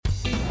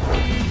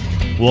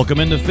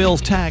Welcome into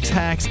Phil's Tax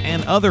Hacks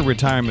and Other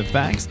Retirement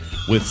Facts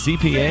with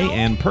CPA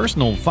and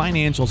personal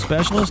financial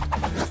specialist,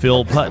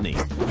 Phil Putney.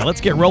 Now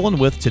let's get rolling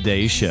with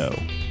today's show.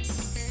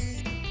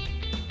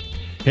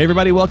 Hey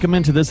everybody, welcome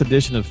into this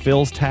edition of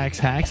Phil's Tax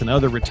Hacks and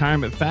Other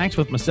Retirement Facts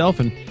with myself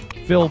and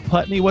Phil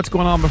Putney. What's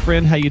going on, my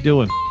friend? How you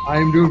doing? I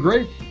am doing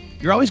great.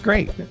 You're always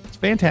great. It's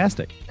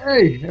fantastic.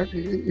 Hey,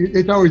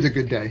 it's always a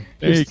good day.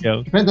 There you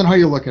go. Depends on how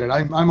you look at it.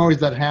 I'm always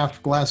that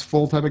half glass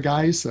full type of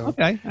guy. So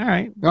okay, all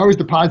right. Always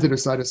the positive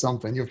side of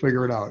something. You'll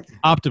figure it out.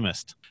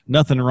 Optimist.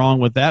 Nothing wrong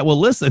with that. Well,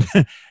 listen,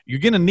 you're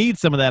going to need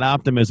some of that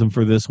optimism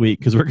for this week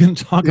because we're going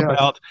to talk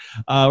about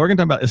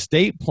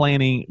estate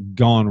planning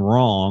gone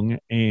wrong,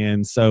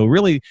 and so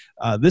really,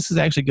 this is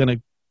actually going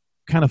to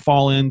kind of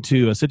fall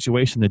into a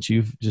situation that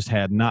you've just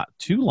had not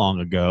too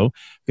long ago.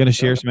 Going to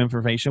share some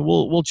information.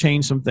 We'll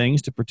change some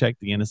things to protect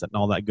the innocent and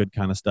all that good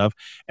kind of stuff.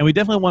 And we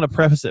definitely want to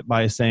preface it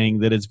by saying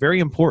that it's very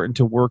important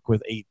to work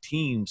with a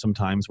team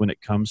sometimes when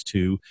it comes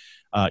to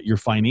your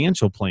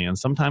financial plan.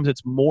 Sometimes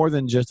it's more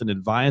than just an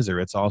advisor.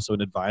 It's also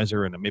an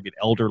advisor and maybe an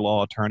elder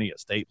law attorney,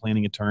 estate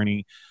planning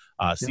attorney,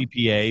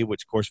 CPA,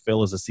 which of course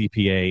Phil is a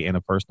CPA and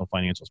a personal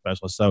financial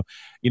specialist. So,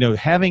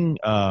 having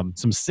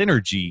some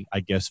synergy, I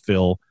guess,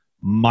 Phil,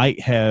 might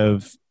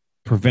have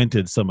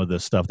prevented some of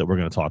this stuff that we're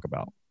going to talk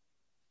about.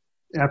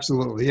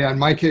 Absolutely. Yeah. In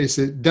my case,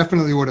 it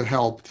definitely would have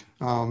helped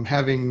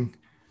having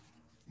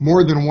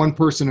more than one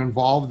person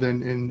involved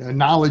and a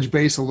knowledge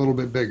base a little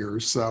bit bigger.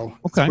 So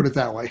let's put it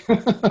that way.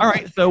 All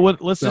right. So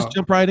let's just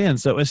jump right in.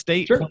 So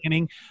estate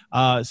planning.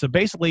 So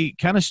basically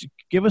kind of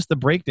give us the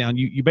breakdown.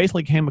 You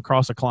basically came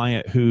across a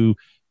client who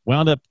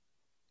wound up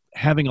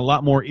having a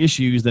lot more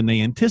issues than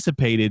they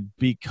anticipated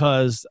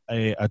because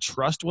a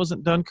trust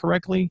wasn't done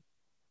correctly.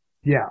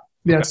 Yeah.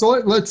 Okay. So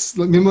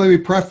let me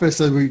preface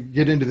as we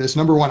get into this.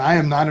 Number one, I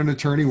am not an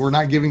attorney. We're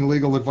not giving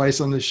legal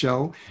advice on this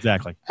show.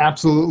 Exactly.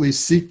 Absolutely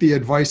seek the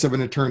advice of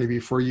an attorney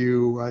before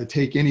you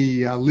take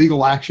any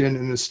legal action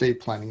in estate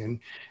planning.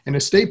 And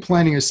estate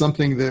planning is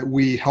something that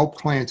we help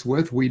clients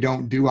with. We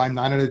don't do. I'm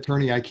not an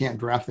attorney. I can't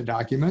draft the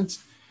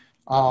documents.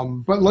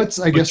 But let's,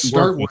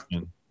 start with.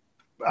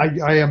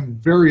 I am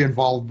very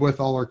involved with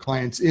all our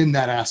clients in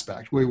that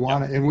aspect. We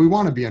want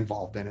to be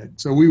involved in it.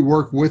 So we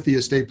work with the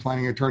estate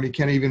planning attorney,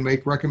 can even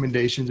make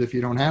recommendations if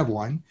you don't have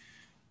one.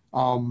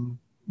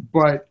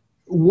 But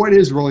what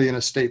is really an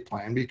estate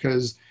plan?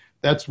 Because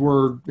that's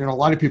where, a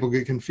lot of people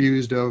get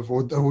confused of,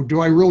 well, do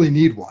I really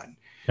need one?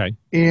 Okay.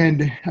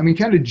 And I mean,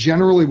 kind of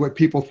generally what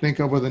people think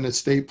of with an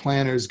estate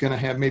plan is going to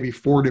have maybe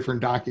 4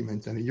 different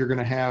documents in it. You're going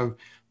to have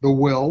the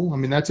will. I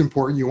mean, that's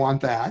important. You want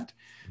that.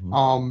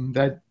 Mm-hmm.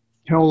 That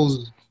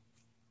tells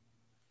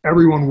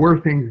everyone where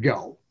things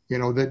go,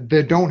 that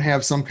they don't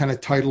have some kind of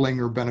titling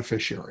or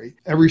beneficiary.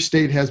 Every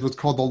state has what's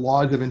called the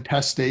laws of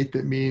intestate.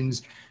 That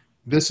means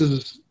this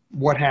is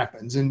what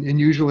happens. And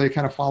usually it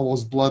kind of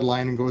follows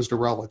bloodline and goes to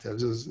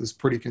relatives is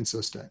pretty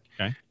consistent.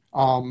 Okay.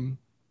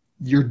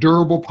 Your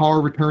durable power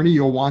of attorney,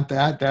 you'll want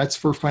that. That's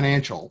for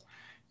financial.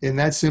 And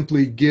that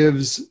simply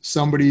gives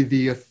somebody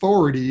the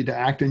authority to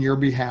act on your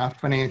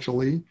behalf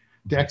financially,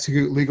 to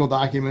execute legal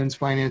documents,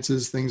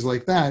 finances, things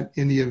like that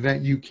in the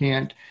event you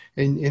can't.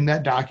 And in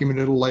that document,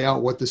 it'll lay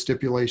out what the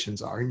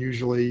stipulations are. And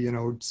usually,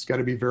 it's got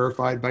to be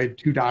verified by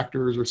 2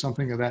 doctors or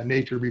something of that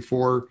nature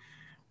before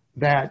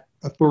that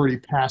authority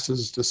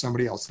passes to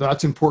somebody else. So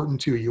that's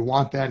important too. You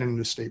want that in an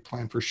estate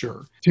plan for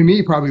sure. To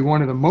me, probably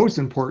one of the most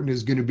important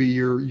is going to be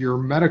your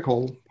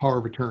medical power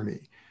of attorney.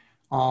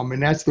 And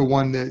that's the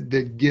one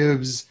that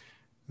gives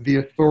the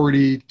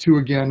authority to,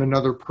 again,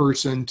 another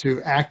person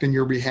to act on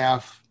your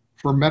behalf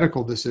for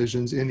medical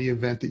decisions in the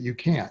event that you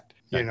can't,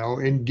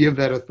 and give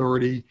that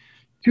authority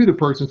to the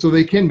person so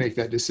they can make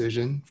that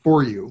decision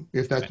for you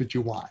if that's what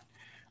you want.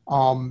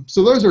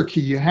 So those are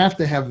key. You have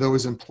to have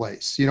those in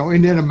place,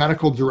 and then a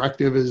medical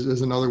directive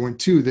is another one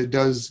too that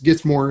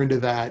gets more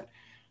into that.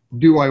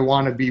 Do I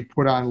want to be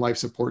put on life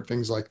support,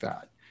 things like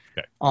that.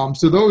 Okay.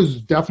 So those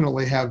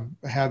definitely have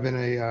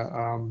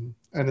an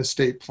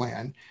estate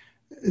plan.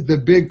 The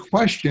big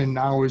question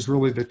now is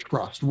really the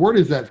trust. Where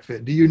does that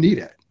fit? Do you need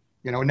it?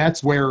 And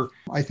that's where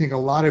I think a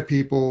lot of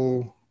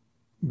people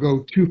go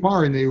too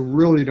far and they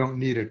really don't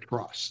need a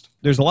trust.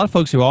 There's a lot of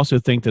folks who also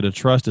think that a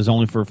trust is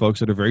only for folks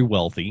that are very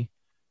wealthy.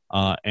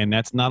 And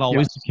that's not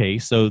always the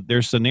case. So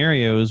there's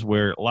scenarios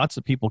where lots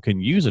of people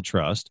can use a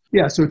trust.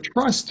 Yeah. So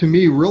trust to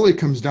me really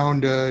comes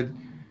down to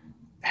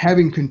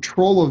having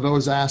control of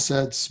those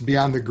assets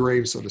beyond the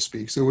grave, so to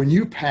speak. So when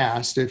you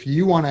passed, if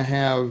you want to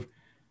have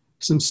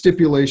some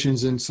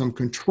stipulations and some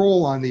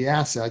control on the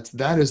assets,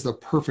 that is the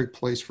perfect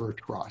place for a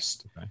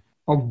trust. Okay.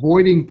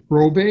 Avoiding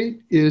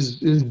probate is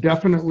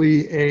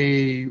definitely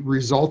a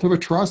result of a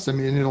trust. I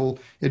mean,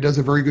 it does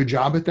a very good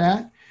job at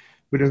that.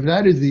 But if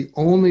that is the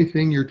only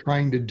thing you're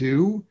trying to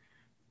do,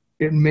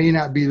 it may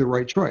not be the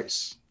right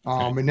choice.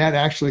 And that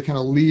actually kind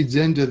of leads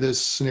into this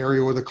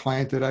scenario with a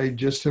client that I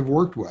just have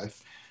worked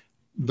with.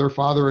 Their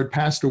father had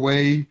passed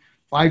away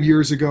 5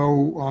 years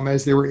ago.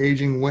 As they were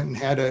aging, went and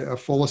had a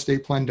full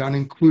estate plan done,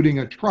 including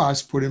a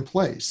trust put in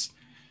place.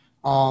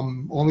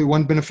 Only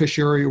one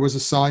beneficiary was a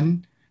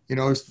son.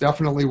 It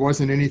definitely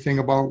wasn't anything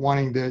about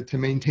wanting to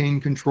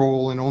maintain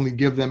control and only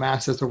give them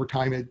assets over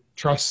time. It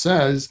trust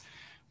says,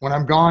 when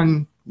I'm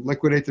gone,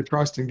 liquidate the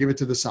trust and give it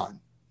to the son.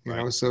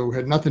 So it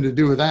had nothing to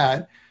do with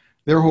that.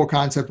 Their whole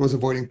concept was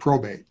avoiding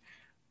probate.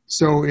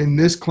 So in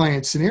this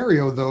client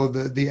scenario, though,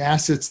 the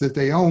assets that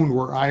they owned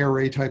were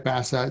IRA type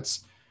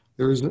assets.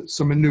 There's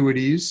some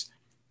annuities.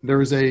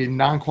 There's a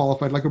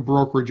non-qualified, like a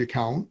brokerage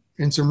account,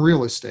 and some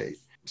real estate.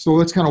 So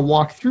let's kind of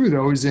walk through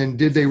those, and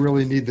did they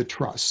really need the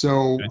trust?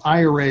 So okay.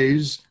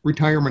 IRAs,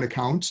 retirement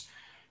accounts,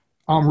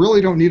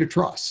 really don't need a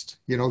trust.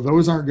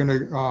 Those aren't going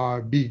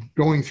to be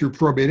going through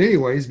probate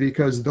anyways,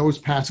 because those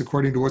pass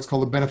according to what's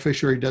called a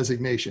beneficiary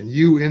designation.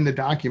 You in the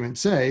document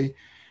say,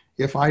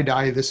 if I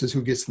die, this is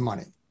who gets the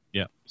money.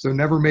 Yeah. So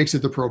never makes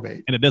it to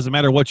probate. And it doesn't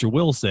matter what your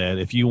will said.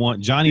 If you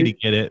want Johnny to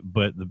get it,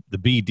 but the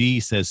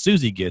BD says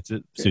Susie gets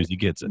it, Susie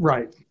gets it.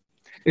 Right.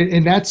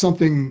 And that's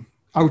something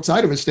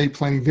outside of estate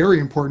planning very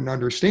important to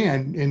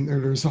understand. And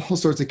there's all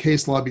sorts of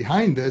case law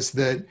behind this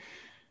that,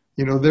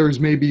 there's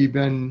maybe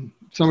been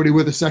somebody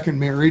with a second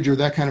marriage or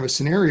that kind of a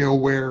scenario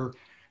where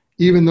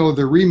even though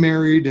they're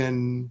remarried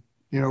and,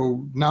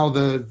 now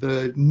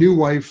the new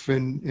wife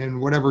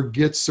and whatever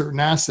gets certain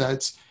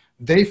assets,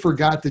 they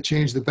forgot to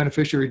change the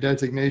beneficiary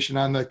designation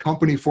on the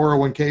company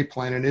 401k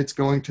plan, and it's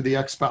going to the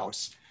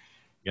ex-spouse.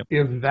 Yep.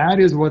 If that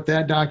is what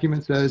that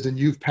document says and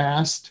you've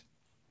passed,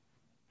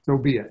 so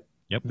be it.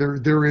 Yep.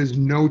 There is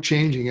no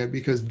changing it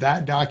because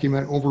that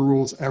document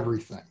overrules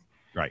everything.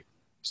 Right.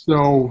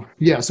 So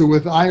so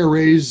with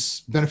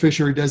IRAs,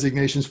 beneficiary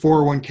designations,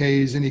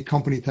 401ks, any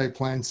company type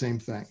plan, same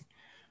thing.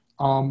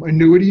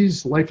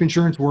 Annuities, life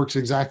insurance works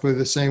exactly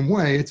the same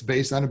way. It's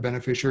based on a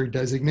beneficiary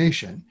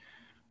designation.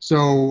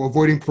 So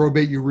avoiding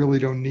probate, you really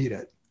don't need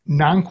it.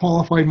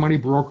 Non-qualified money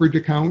brokerage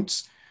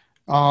accounts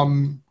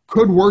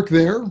could work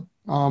there,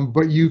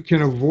 but you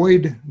can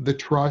avoid the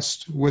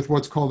trust with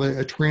what's called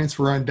a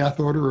transfer on death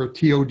order, or a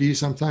TOD,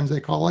 sometimes they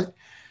call it,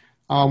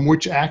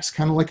 which acts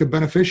kind of like a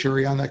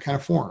beneficiary on that kind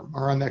of form,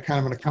 or on that kind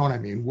of an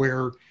account,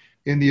 where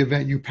in the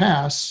event you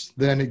pass,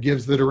 then it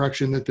gives the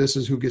direction that this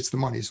is who gets the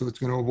money. So it's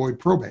going to avoid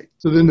probate.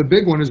 So then the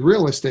big one is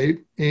real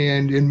estate.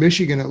 And in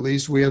Michigan, at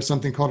least, we have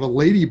something called a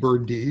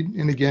ladybird deed.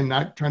 And again,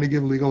 not trying to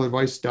give legal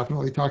advice,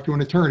 definitely talk to an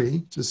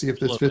attorney to see if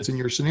this fits in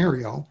your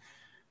scenario.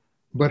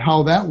 But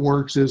how that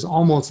works is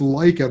almost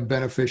like a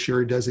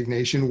beneficiary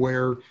designation,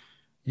 where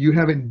you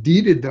haven't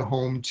deeded the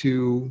home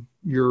to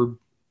your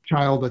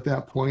child at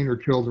that point, or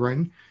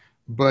children,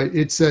 but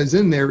it says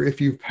in there, if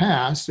you've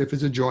passed, if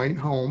it's a joint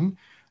home,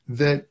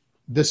 that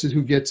this is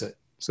who gets it.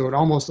 So it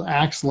almost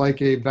acts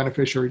like a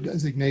beneficiary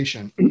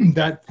designation.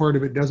 That part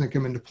of it doesn't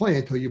come into play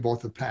until you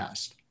both have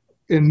passed.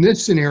 In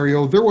this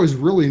scenario, there was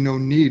really no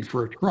need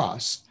for a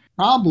trust.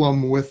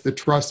 Problem with the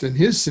trust in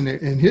his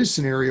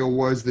scenario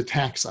was the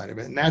tax side of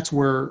it. And that's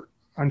where,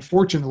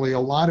 unfortunately, a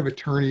lot of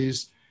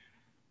attorneys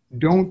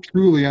don't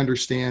truly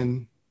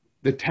understand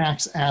the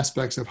tax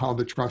aspects of how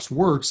the trust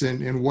works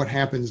and what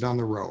happens down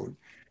the road.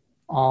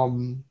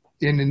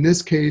 And in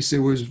this case, it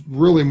was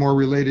really more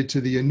related to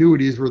the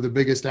annuities were the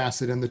biggest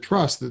asset in the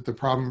trust that the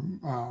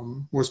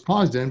problem was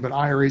caused in, but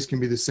IRAs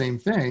can be the same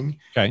thing.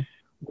 Okay.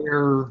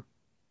 Where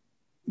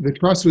the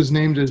trust was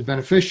named as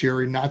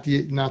beneficiary, not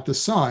the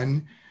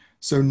son.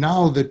 So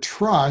now the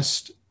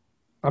trust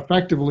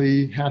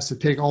effectively has to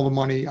take all the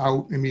money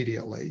out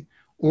immediately,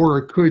 or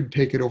it could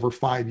take it over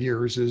 5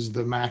 years is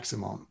the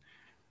maximum,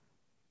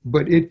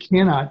 but it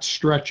cannot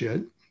stretch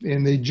it.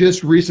 And they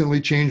just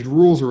recently changed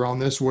rules around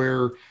this,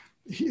 where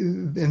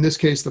in this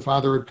case, the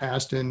father had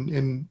passed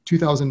in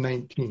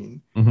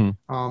 2019.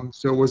 Mm-hmm.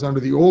 So it was under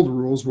the old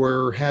rules,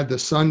 where had the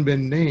son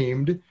been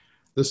named,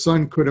 the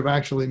son could have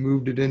actually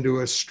moved it into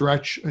a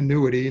stretch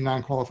annuity,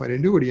 non-qualified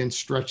annuity, and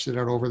stretched it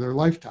out over their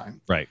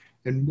lifetime. Right.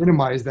 And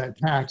minimize that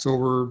tax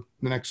over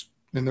the next,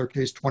 in their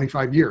case,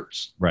 25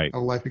 years right.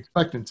 of life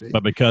expectancy.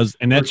 But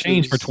that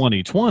changed for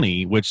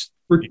 2020, which...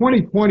 For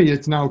 2020,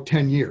 it's now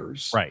 10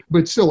 years. Right.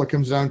 But still, it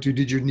comes down to,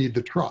 did you need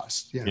the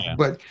trust? Yeah.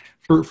 But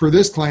for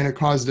this client, it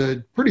caused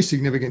a pretty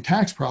significant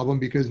tax problem,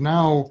 because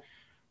now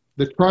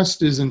the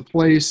trust is in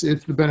place.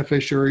 It's the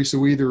beneficiary. So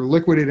we either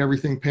liquidate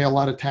everything, pay a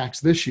lot of tax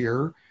this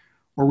year,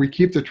 or we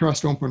keep the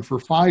trust open for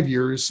 5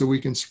 years so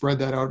we can spread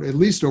that out at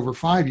least over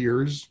 5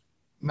 years.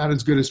 Not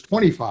as good as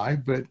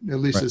 25, but at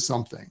least right. as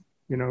something.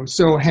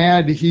 So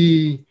had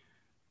he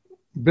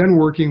been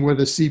working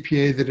with a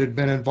CPA that had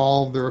been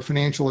involved, or a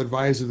financial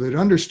advisor that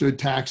understood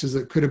taxes,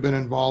 that could have been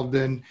involved,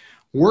 and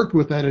worked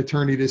with that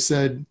attorney to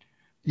said,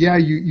 yeah,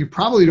 you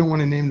probably don't want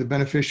to name the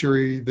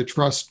beneficiary the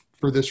trust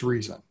for this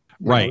reason.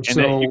 Right. And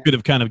so, you could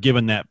have kind of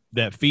given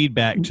that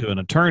feedback to an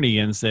attorney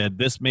and said,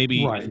 this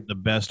maybe isn't the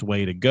best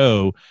way to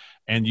go.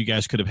 And you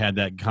guys could have had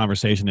that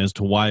conversation as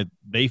to why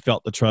they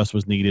felt the trust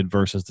was needed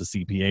versus the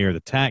CPA or the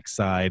tax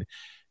side.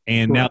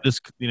 And now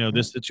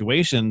this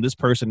situation, this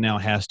person now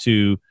has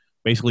to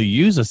basically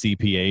use a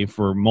CPA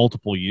for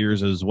multiple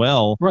years as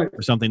well, right.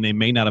 for something they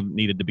may not have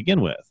needed to begin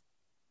with.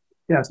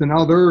 Yeah, so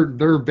now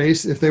they're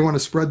based, if they want to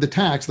spread the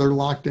tax, they're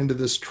locked into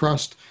this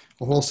trust,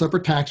 a whole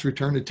separate tax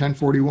return, to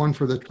 1041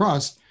 for the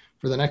trust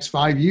for the next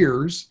 5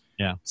 years.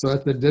 Yeah. So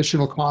that's the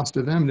additional cost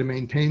to them to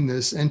maintain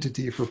this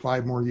entity for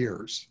 5 more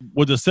years.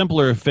 Would the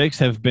simpler fix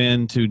have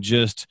been to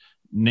just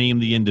name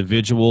the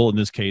individual, in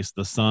this case,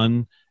 the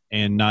son,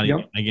 and not,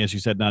 Yep. I guess you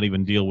said not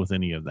even deal with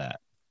any of that?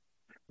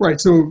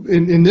 Right. So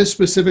in this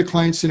specific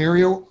client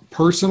scenario,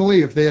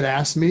 personally, if they had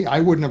asked me,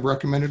 I wouldn't have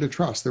recommended a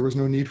trust. There was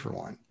no need for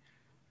one.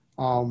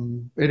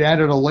 It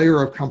added a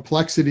layer of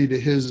complexity to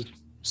his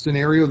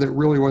scenario that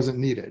really wasn't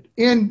needed.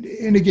 And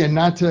again,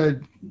 not to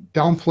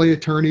downplay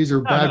attorneys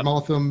or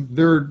badmouth them.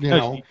 They're,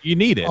 you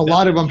need it. A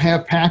lot of them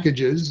have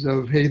packages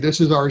of, hey, this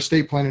is our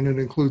estate plan and it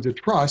includes a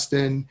trust.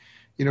 And,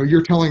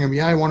 you're telling them,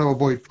 yeah, I want to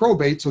avoid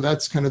probate. So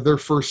that's kind of their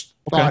first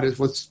thought is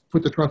let's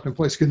put the trust in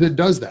place, because it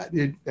does that.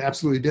 It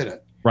absolutely did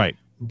it. Right.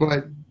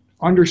 But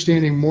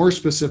understanding more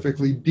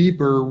specifically,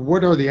 deeper,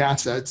 what are the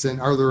assets and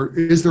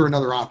is there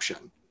another option?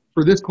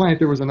 For this client,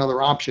 there was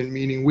another option,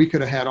 meaning we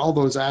could have had all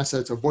those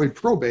assets avoid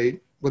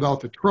probate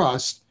without the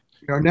trust.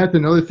 And that's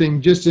another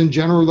thing just in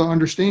general to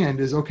understand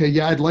is, okay,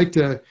 yeah, I'd like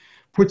to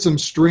put some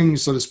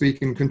strings, so to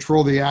speak, and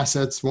control the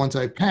assets once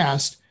I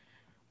passed.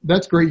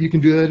 That's great. You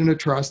can do that in a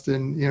trust,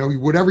 and,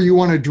 whatever you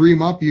want to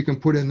dream up, you can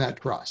put in that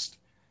trust.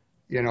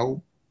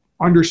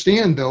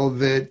 Understand though,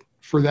 that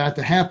for that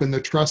to happen,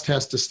 the trust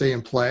has to stay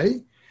in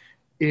play,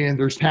 and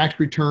there's tax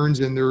returns,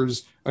 and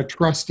there's a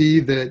trustee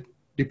that,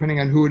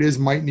 depending on who it is,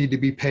 might need to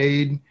be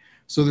paid.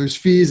 So there's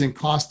fees and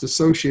costs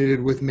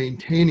associated with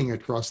maintaining a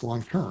trust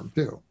long-term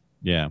too.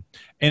 Yeah.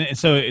 And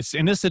so it's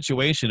in this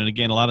situation. And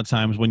again, a lot of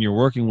times when you're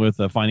working with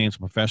a financial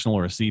professional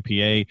or a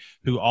CPA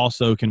who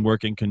also can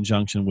work in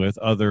conjunction with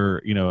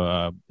other,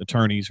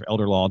 attorneys or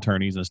elder law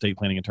attorneys and estate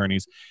planning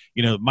attorneys,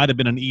 it might have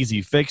been an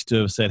easy fix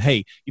to have said,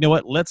 hey, you know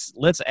what,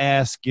 let's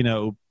ask,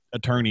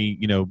 attorney,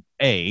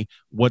 A,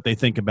 what they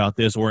think about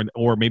this, or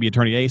maybe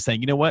attorney A saying,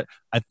 you know what,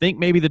 I think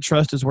maybe the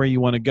trust is where you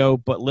want to go,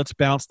 but let's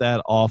bounce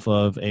that off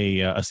of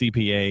a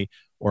CPA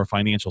or a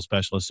financial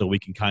specialist so we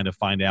can kind of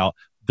find out,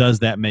 does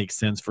that make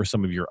sense for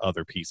some of your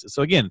other pieces?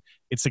 So again,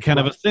 it's a kind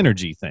of a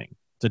synergy thing.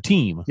 It's a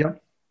team.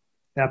 Yep,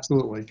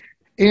 absolutely.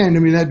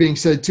 And that being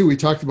said too, we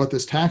talked about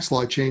this tax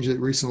law change that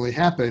recently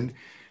happened.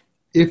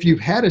 If you've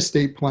had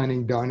estate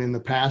planning done in the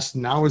past,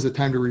 now is the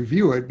time to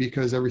review it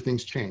because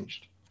everything's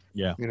changed.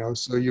 Yeah.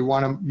 So you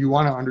want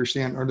to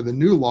understand under the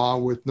new law,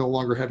 with no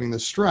longer having the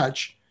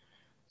stretch,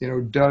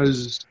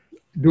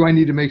 do I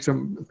need to make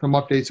some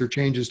updates or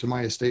changes to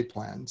my estate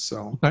plan?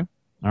 So, okay.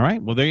 All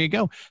right. Well, there you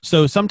go.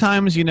 So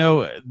sometimes,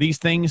 these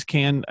things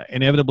can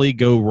inevitably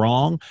go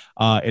wrong.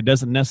 It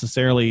doesn't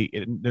necessarily,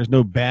 there's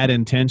no bad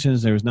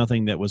intentions. There's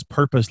nothing that was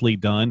purposely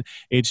done.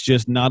 It's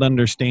just not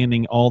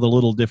understanding all the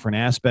little different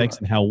aspects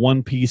and how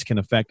one piece can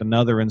affect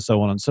another and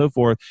so on and so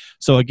forth.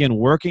 So again,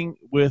 working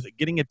with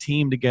getting a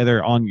team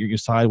together on your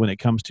side when it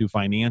comes to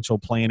financial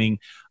planning,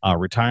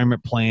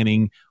 retirement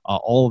planning,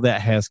 all of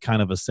that has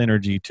kind of a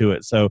synergy to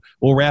it. So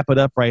we'll wrap it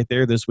up right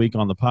there this week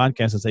on the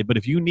podcast and say, but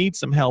if you need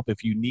some help,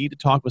 if you need to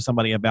talk with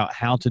somebody about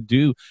how to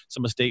do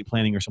some estate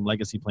planning or some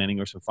legacy planning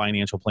or some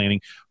financial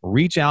planning,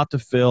 reach out to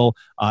Phil.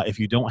 If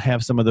you don't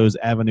have some of those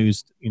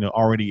avenues,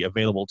 already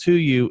available to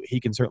you,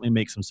 he can certainly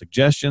make some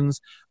suggestions,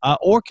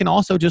 or can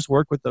also just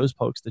work with those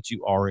folks that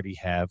you already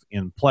have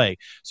in play.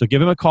 So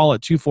give him a call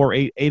at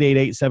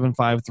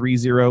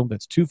 248-888-7530.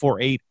 That's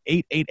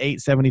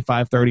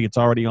 248-888-7530. It's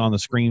already on the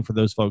screen for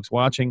those folks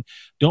watching.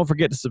 Don't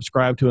forget to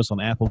subscribe to us on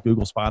Apple,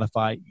 Google,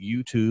 Spotify,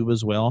 YouTube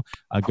as well.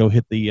 Go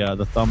hit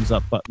the thumbs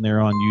up button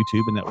there on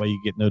YouTube, and that way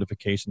you get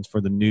notifications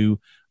for the new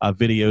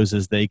videos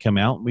as they come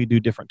out. We do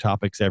different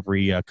topics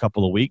every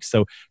couple of weeks.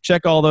 So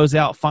check all those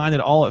out. Find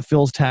it all at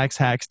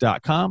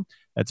philstaxhacks.com.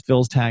 That's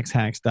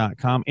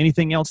philstaxhacks.com.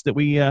 Anything else that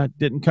we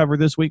didn't cover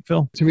this week,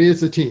 Phil? To me,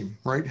 it's a team,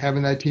 right?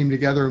 Having that team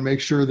together and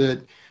make sure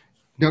that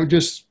don't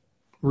just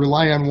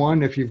rely on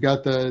one. If you've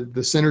got the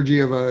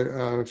synergy of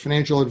a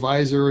financial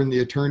advisor and the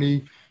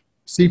attorney,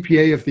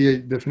 CPA, if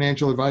the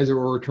financial advisor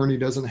or attorney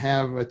doesn't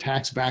have a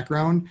tax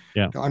background,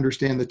 to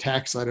understand the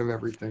tax side of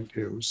everything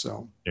too.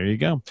 So there you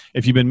go.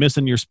 If you've been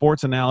missing your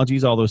sports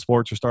analogies, all those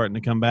sports are starting to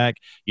come back.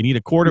 You need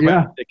a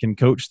quarterback that can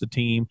coach the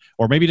team,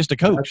 or maybe just a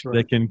coach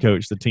that can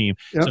coach the team.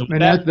 Yep. So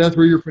and that's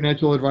where your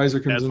financial advisor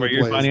comes in. That's where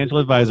your financial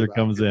advisor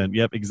comes in.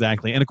 Yep,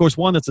 exactly. And of course,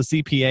 one that's a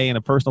CPA and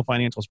a personal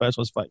financial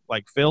specialist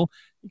like Phil,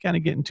 you're kind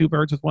of getting two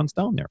birds with one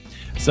stone there.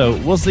 So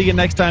we'll see you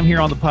next time here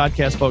on the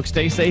podcast, folks.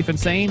 Stay safe and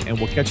sane, and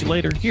we'll catch you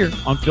later here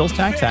on Phil's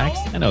Tax Hacks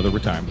and Other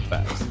Retirement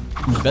Facts.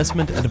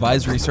 Investment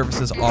advisory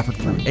services offered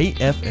through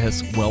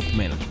AFS Wealth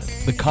Management.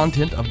 The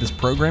content of this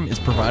program is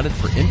provided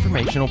for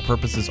informational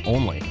purposes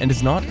only and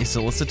is not a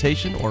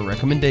solicitation or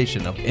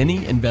recommendation of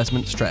any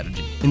investment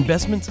strategy.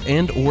 Investments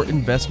and/or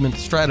investment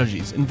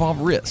strategies involve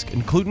risk,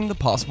 including the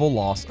possible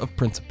loss of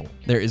principal.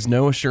 There is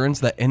no assurance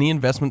that any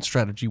investment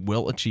strategy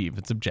will achieve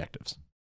its objectives.